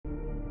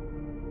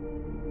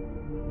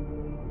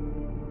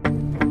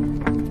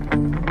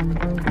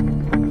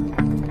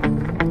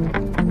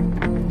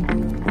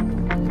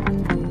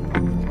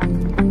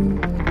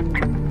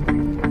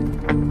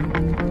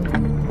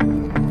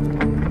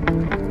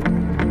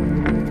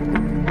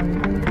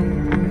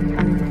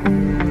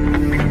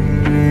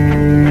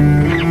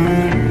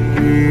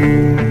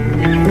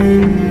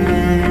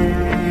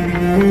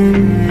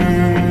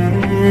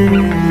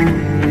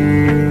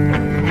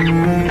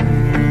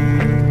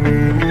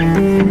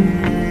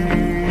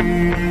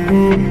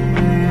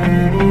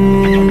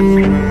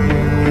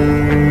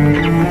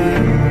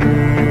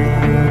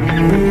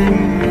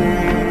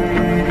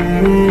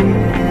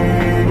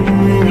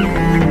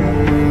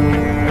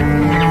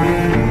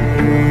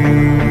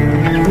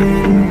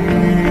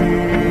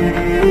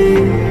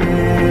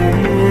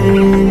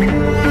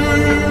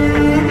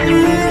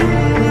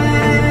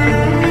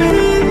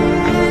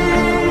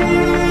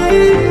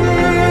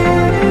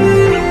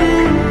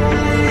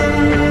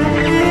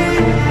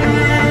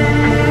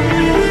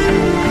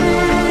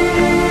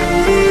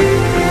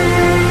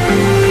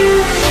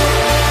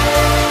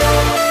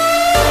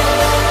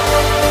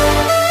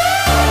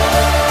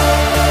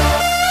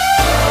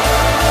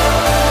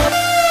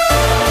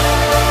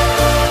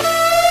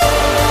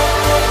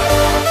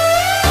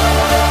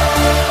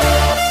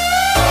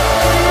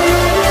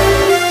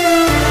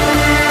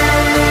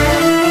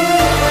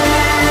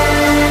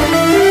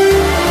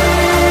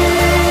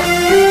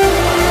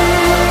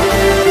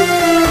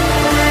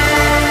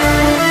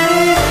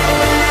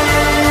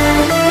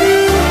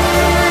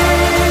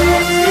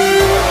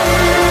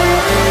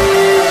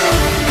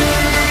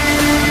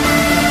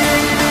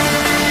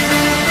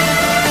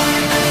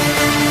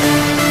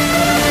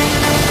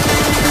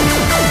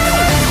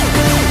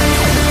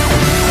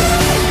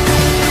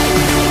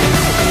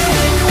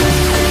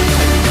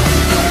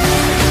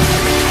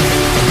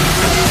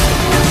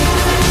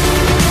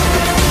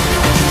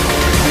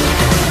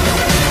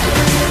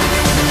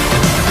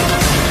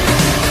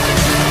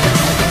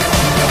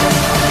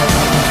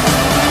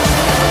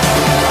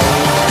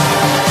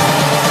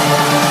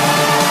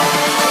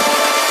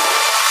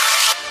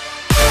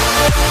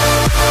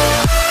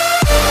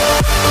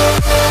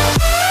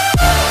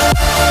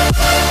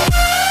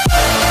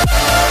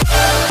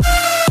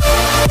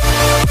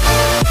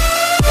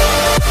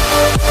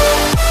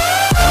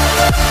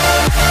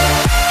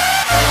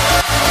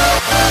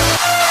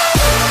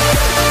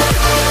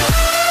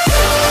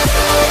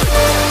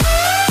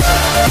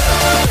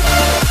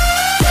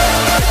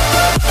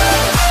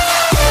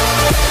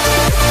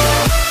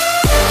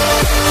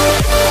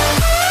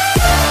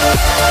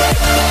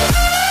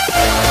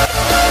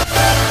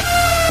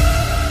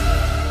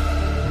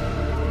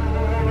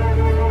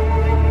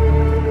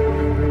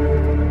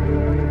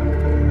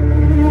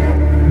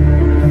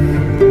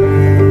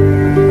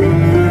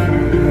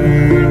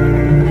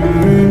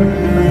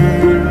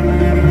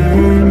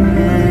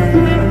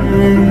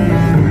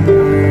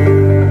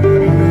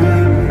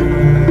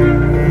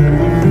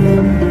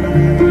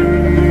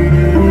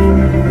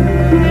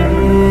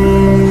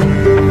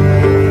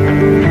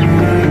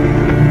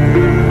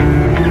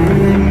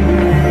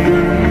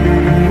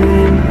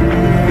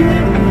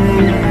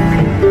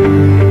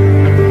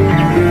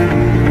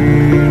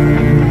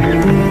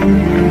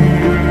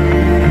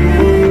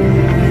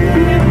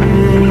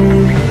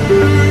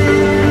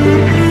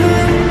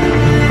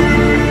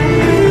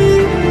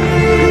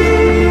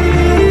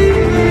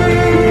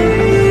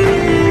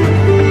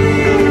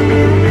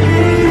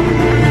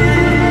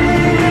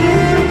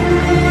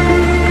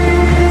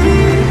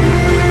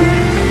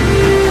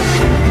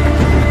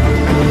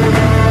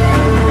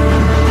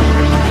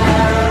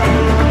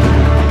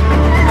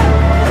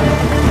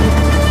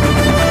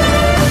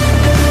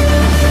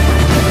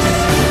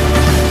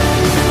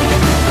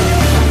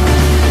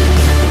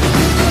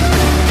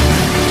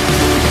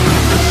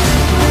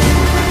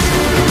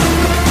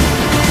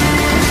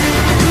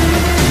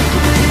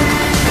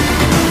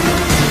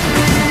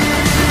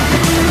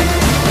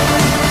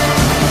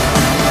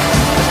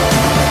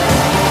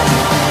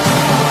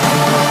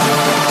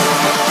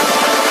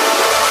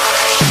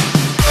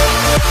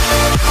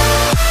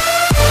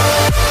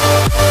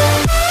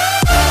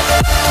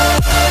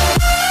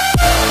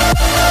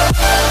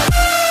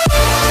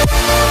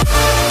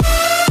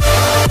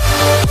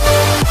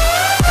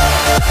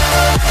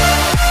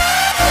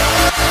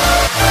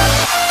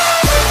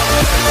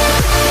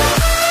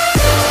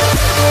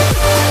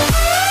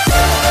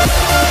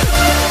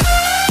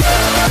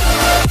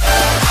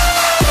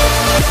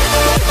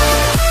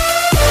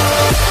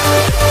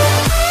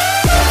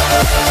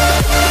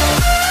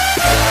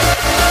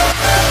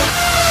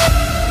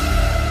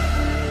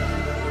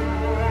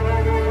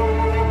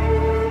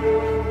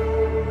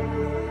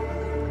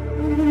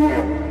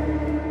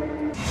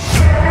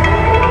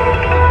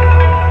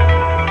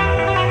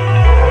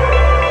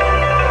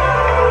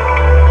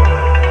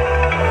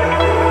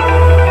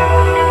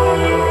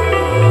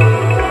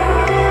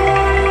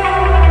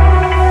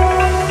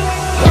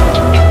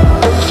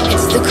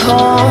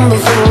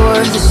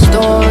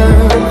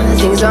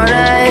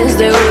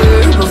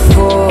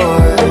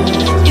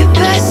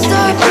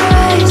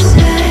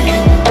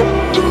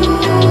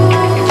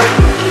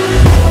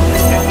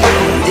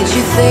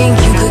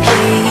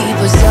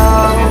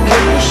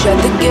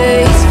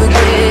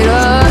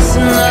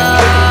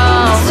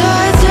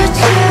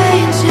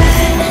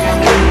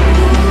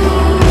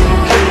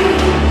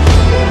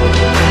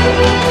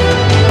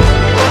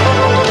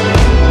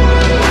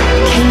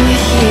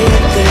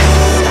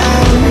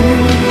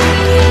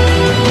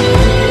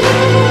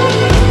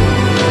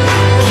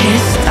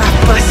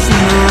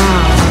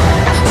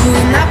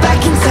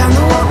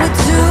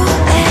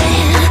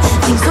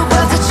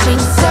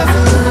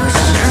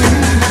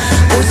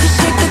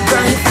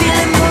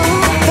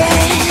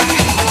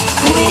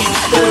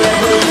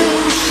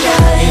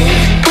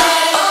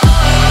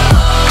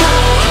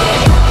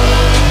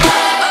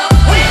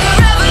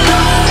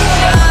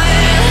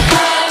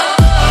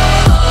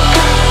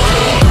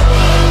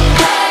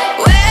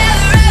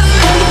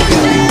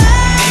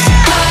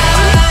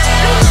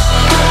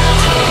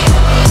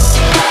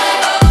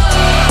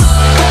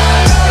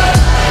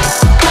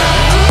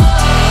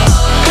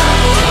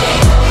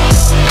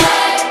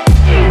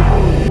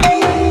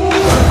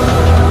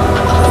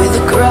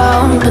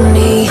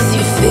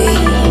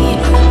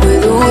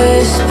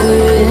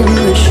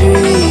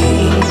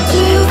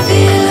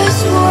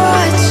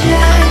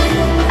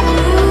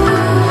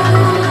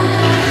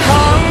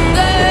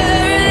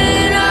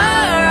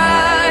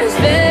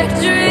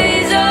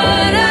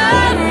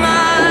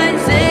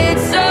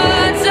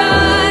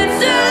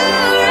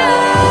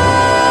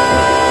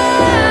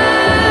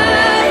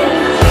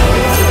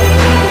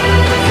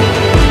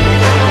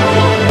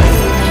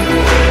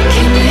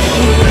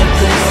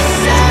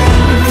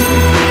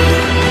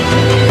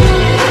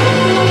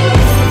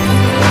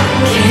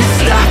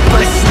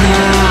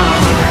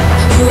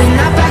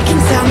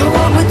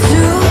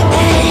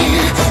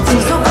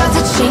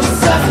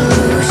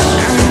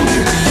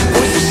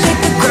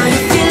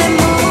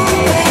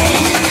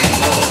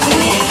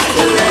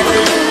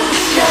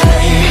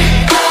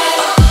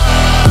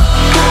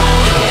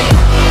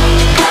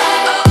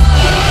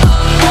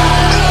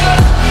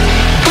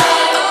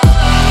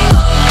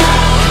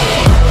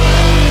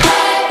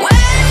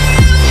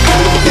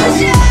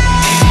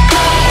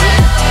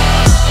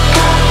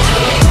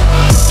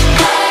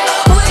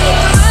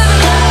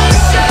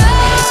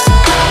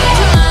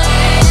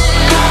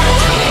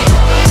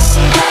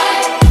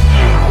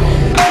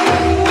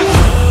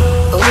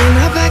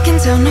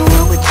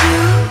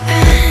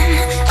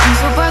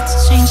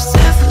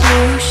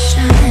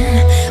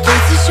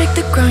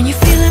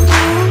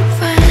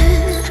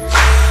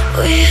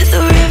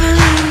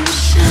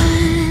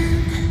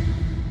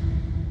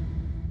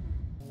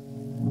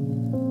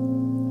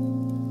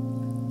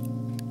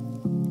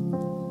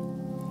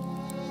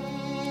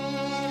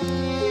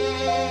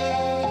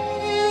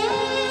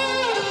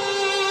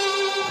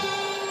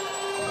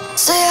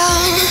Say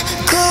I'm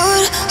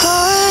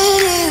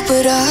good-hearted,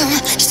 but I'm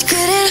just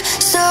getting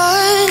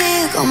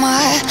started. Got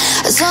my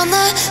eyes on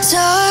the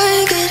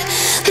target.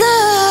 No,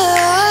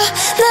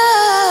 no.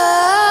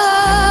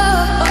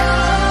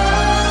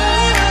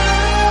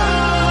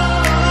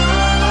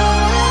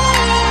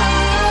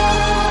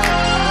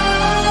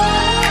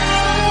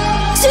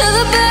 Till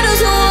the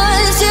battle's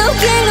won, till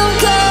kingdom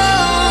come.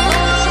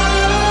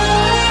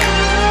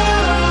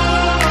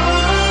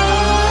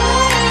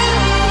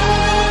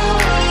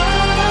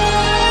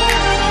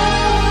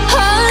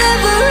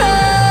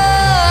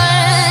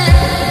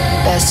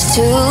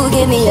 To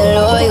give me your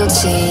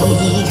loyalty,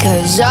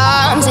 'cause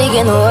I'm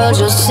taking the world,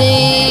 you'll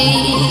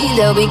see.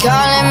 They'll be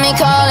calling me,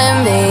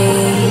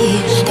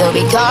 they'll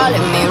be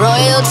calling me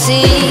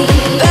royalty.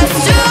 Best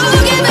to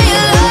give me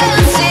your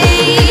loyalty,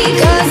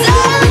 'cause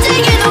I'm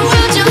taking the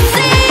world, you'll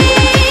see.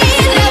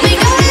 They'll be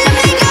calling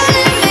me,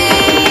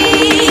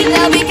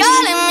 they'll be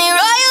calling me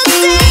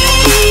royalty.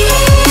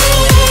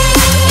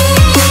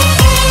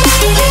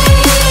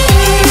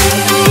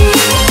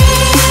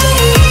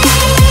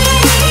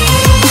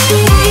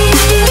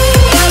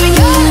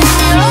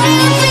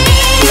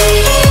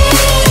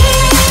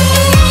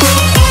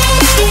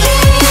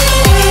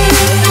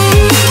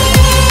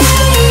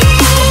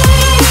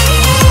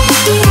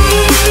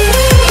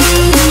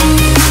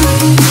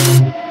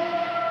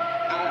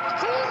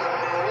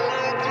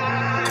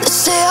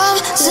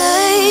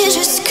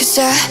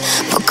 I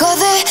broke all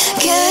the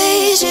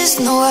cages,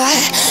 no, I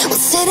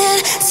won't sit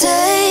and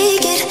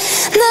take it.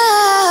 No,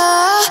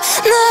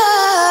 no.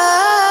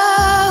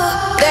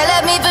 They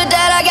left me for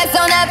dead, I guess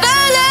I'll never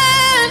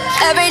learn.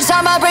 Every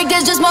time I break,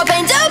 there's just more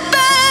pain to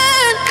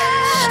burn.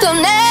 They'll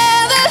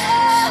never,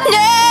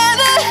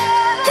 never,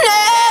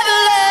 never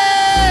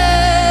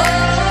learn.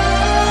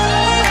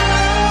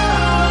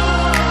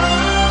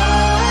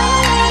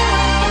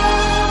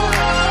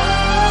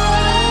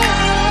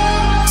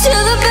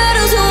 Till the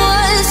battle's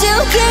won,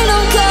 till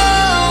kingdom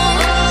come.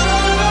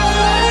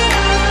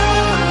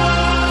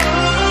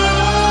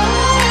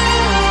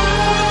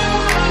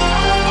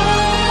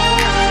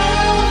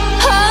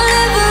 I'll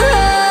never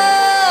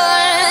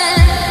run.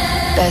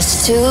 Best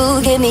to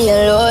give me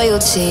your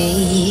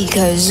loyalty,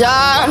 'cause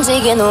I'm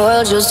taking the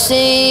world, you'll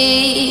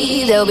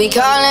see. They'll be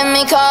calling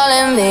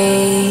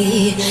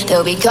me,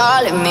 they'll be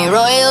calling me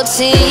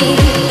royalty.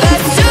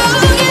 Best to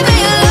give me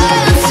your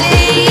loyalty,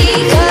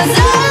 'cause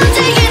I'm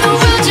taking the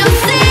world, you'll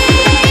see.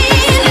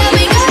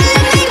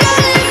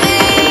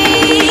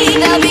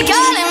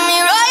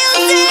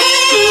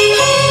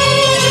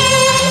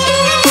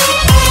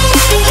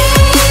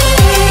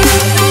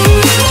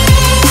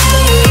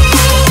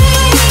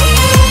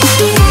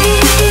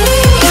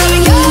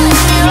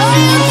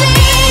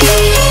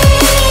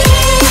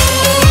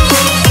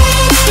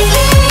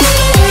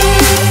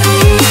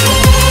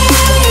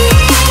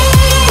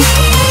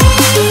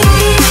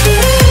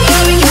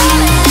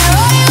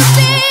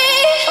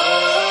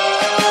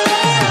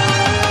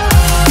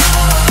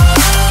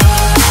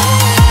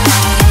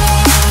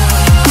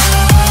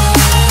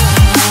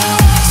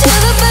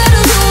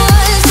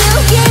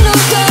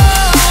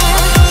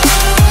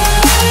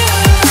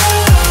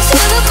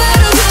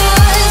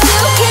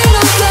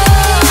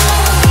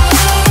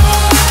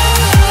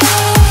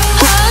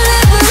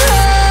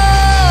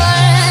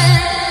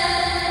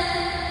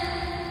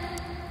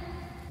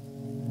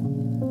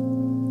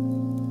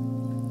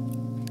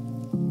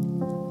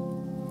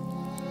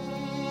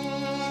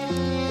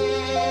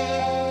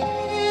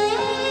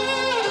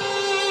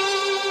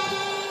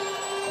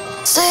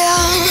 Say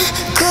I'm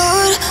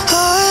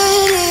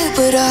good-hearted,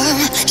 but I'm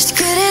just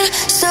getting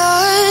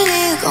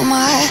started. Got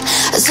my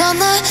eyes on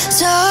the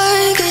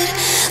target.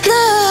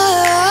 No,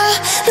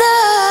 no.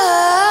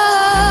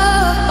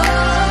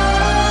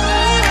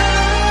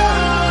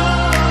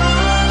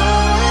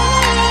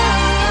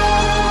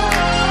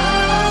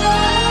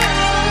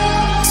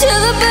 Till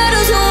the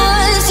battle's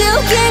won, till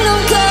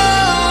kingdom come.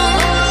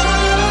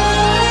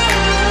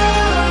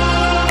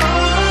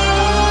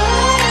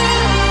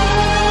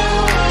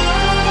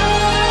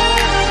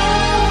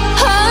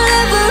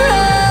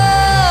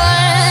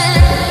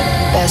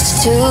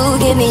 To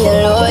give me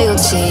your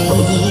loyalty,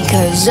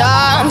 'cause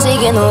I'm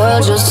taking the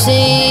world, you'll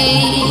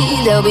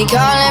see. They'll be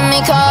calling me,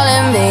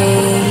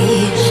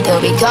 they'll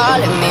be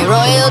calling me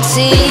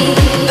royalty.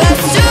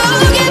 Best to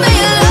give me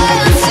your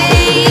loyalty,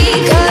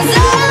 'cause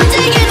I'm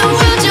taking the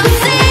world, you'll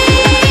see.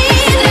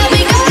 They'll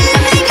be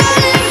calling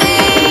me,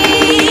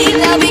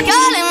 they'll be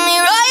calling me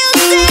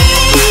royalty.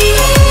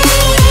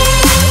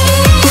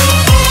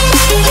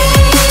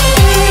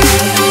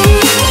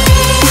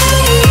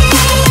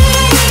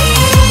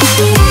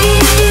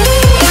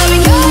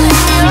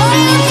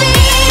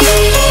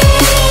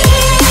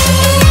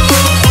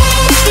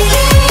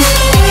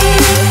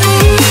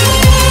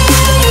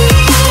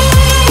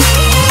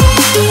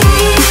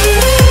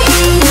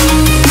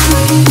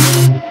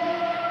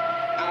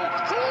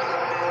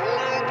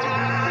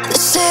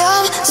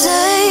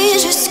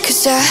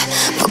 I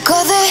broke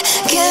all the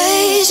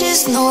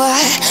cages, no, I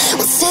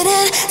won't sit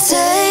and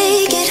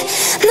take it.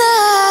 No,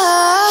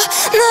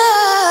 no.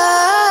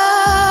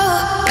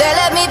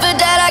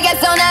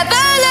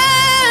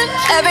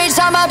 Every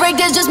time I break,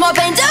 there's just more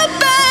pain to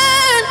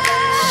burn.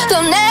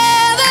 They'll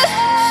never,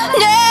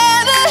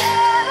 never,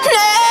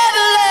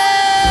 never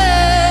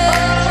learn.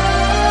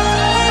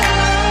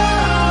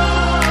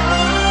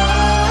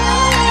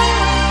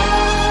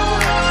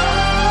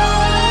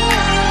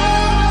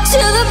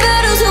 Till the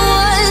battle's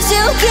won,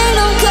 till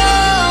kingdom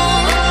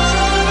come.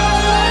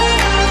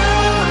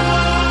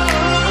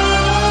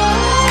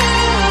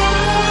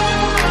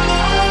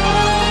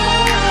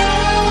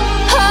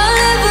 I'll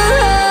never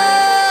run.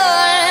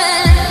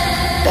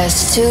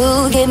 Best to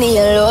give me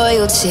your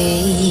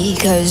loyalty,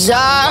 'cause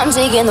I'm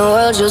taking the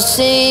world, you'll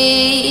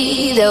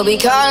see. They'll be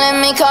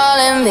calling me,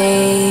 calling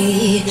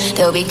me.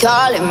 They'll be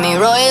calling me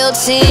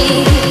royalty.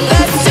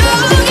 Best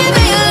to